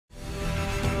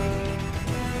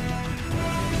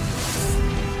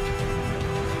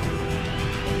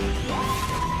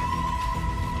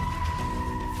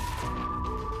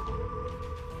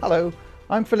Hello,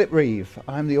 I'm Philip Reeve.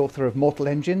 I'm the author of Mortal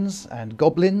Engines and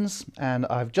Goblins, and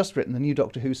I've just written the new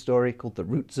Doctor Who story called The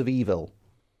Roots of Evil.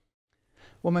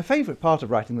 Well, my favourite part of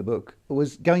writing the book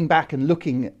was going back and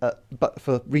looking, but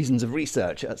for reasons of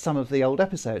research, at some of the old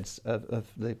episodes of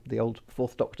the old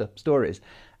Fourth Doctor stories.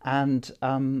 And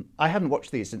I hadn't watched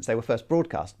these since they were first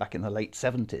broadcast back in the late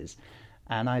 70s.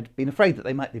 And I'd been afraid that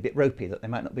they might be a bit ropey, that they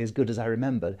might not be as good as I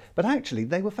remembered. But actually,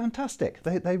 they were fantastic.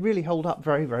 They really hold up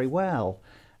very, very well.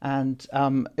 And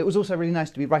it was also really nice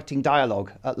to be writing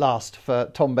dialogue at last for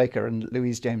Tom Baker and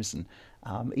Louise Jameson,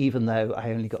 even though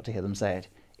I only got to hear them say it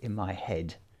in my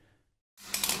head.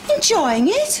 Enjoying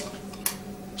it?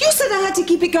 You said I had to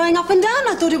keep it going up and down.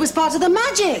 I thought it was part of the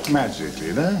magic. Magic,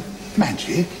 Leela?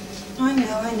 Magic? I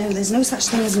know. There's no such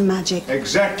thing as magic.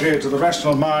 Exactly. To the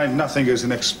rational mind, nothing is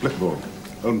inexplicable,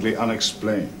 only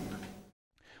unexplained.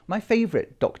 My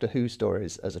favourite Doctor Who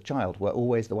stories as a child were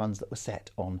always the ones that were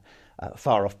set on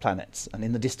far-off planets and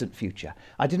in the distant future.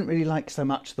 I didn't really like so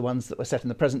much the ones that were set in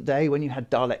the present day, when you had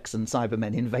Daleks and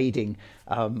Cybermen invading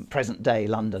present-day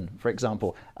London, for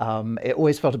example. It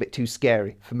always felt a bit too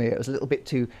scary for me. It was a little bit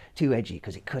too edgy,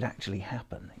 because it could actually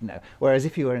happen, you know. Whereas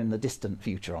if you were in the distant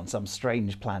future on some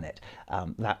strange planet,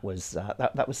 that was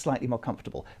slightly more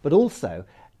comfortable. But also,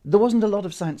 there wasn't a lot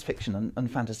of science fiction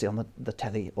and fantasy on the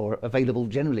telly, or available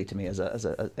generally to me at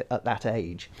that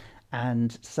age.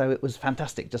 And so it was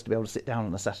fantastic just to be able to sit down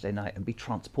on a Saturday night and be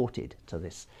transported to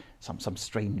this some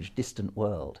strange distant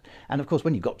world. And of course,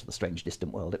 when you got to the strange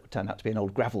distant world, it would turn out to be an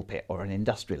old gravel pit or an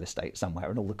industrial estate somewhere,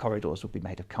 and all the corridors would be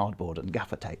made of cardboard and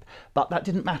gaffer tape. But that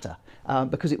didn't matter,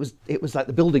 because it was like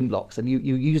the building blocks, and you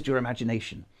used your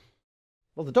imagination.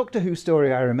 Well, the Doctor Who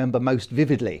story I remember most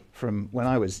vividly from when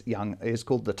I was young is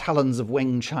called The Talons of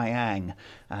Weng Chiang,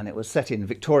 and it was set in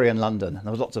Victorian London.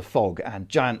 There was lots of fog and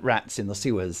giant rats in the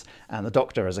sewers, and the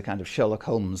Doctor as a kind of Sherlock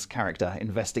Holmes character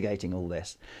investigating all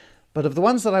this. But of the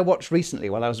ones that I watched recently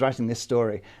while I was writing this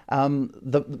story,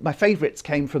 my favourites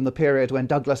came from the period when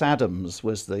Douglas Adams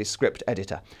was the script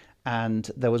editor. And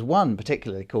there was one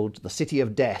particularly called The City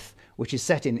of Death, which is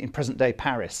set in present-day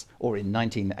Paris, or in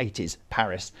 1980s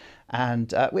Paris.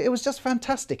 And it was just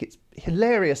fantastic. It's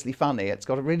hilariously funny. It's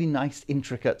got a really nice,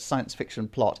 intricate science fiction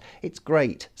plot. It's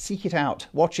great. Seek it out.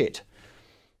 Watch it.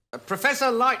 Professor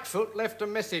Lightfoot left a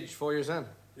message for you, sir.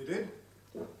 He did?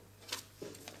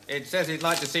 It says he'd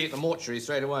like to see you at the mortuary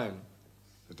straight away.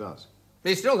 It does.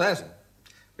 He's still there, sir.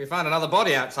 We found another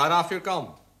body outside after you'd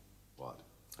gone. What?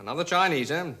 Another Chinese,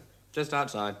 sir. Just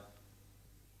outside.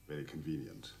 Very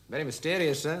convenient. Very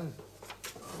mysterious, sir.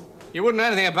 You wouldn't know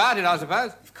anything about it, I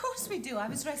suppose? Of course we do. I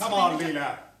was resting. Come on,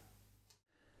 Leela.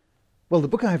 Well, the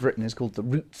book I've written is called The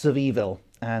Roots of Evil,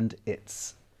 and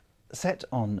it's set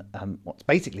on what's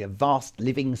basically a vast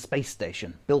living space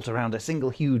station built around a single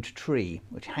huge tree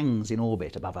which hangs in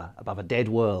orbit above a dead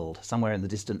world somewhere in the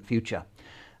distant future.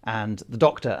 And the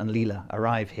Doctor and Leela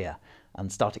arrive here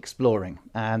and start exploring.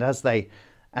 And as they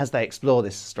explore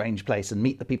this strange place and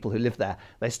meet the people who live there,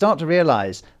 they start to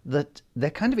realise that they're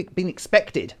kind of being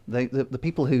expected. The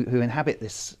people who inhabit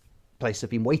this place have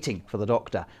been waiting for the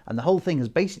Doctor, and the whole thing has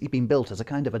basically been built as a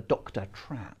kind of a Doctor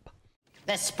trap.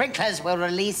 The sprinklers will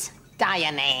release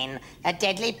dianine, a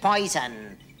deadly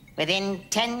poison. Within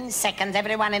 10 seconds,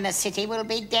 everyone in the city will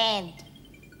be dead.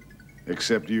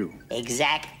 Except you.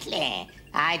 Exactly.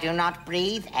 I do not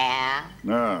breathe air.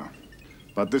 No.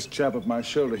 But this chap at my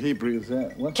shoulder, he breathes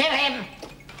air. What? Kill him!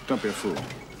 Don't be a fool.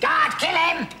 Guard, kill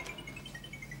him!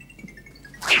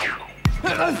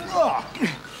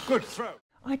 Good throw.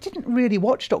 I didn't really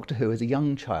watch Doctor Who as a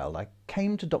young child. I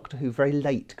came to Doctor Who very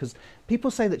late, because people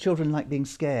say that children like being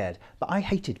scared, but I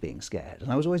hated being scared,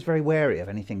 and I was always very wary of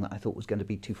anything that I thought was going to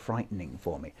be too frightening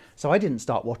for me. So I didn't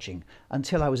start watching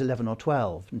until I was 11 or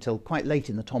 12, until quite late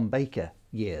in the Tom Baker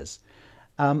years.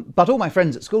 But all my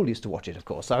friends at school used to watch it, of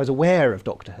course, so I was aware of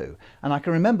Doctor Who. And I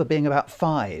can remember being about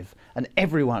 5, and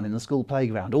everyone in the school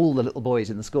playground, all the little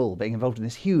boys in the school, being involved in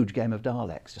this huge game of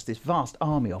Daleks, just this vast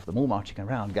army of them all marching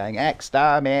around going,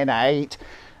 "Exterminate!"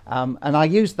 And I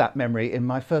used that memory in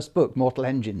my first book, Mortal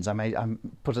Engines. I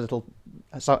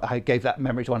gave that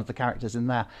memory to one of the characters in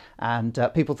there, and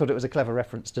people thought it was a clever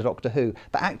reference to Doctor Who.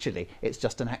 But actually, it's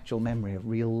just an actual memory of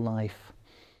real life.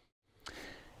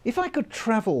 If I could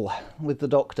travel with the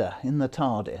Doctor in the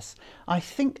TARDIS, I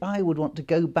think I would want to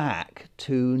go back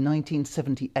to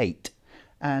 1978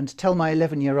 and tell my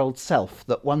 11-year-old self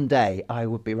that one day I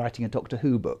would be writing a Doctor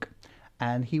Who book,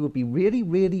 and he would be really,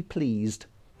 really pleased.